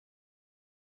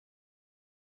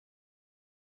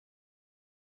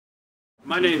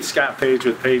My name's Scott Page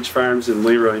with Page Farms in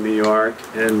Leroy, New York,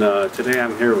 and today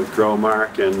I'm here with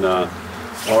Growmark and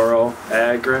Oro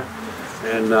Agra,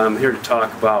 and I'm here to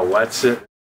talk about WETCIT.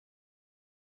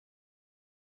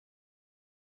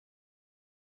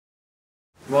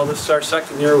 Well, this is our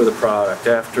second year with the product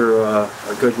after a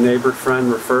good neighbor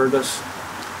friend referred us,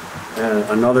 and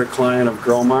another client of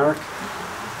Growmark.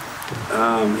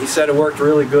 He said it worked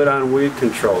really good on weed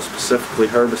control, specifically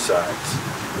herbicides.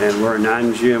 And we're a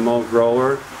non-GMO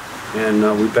grower,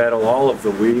 and we battle all of the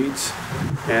weeds,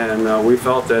 and we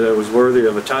felt that it was worthy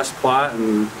of a test plot.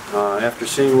 And after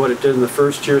seeing what it did in the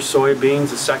first year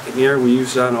soybeans, the second year we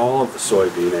used it on all of the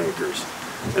soybean acres,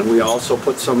 and we also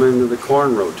put some into the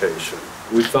corn rotation.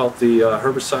 We felt the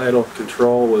herbicidal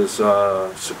control was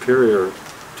superior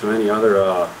to any other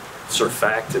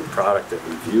surfactant product that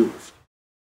we've used.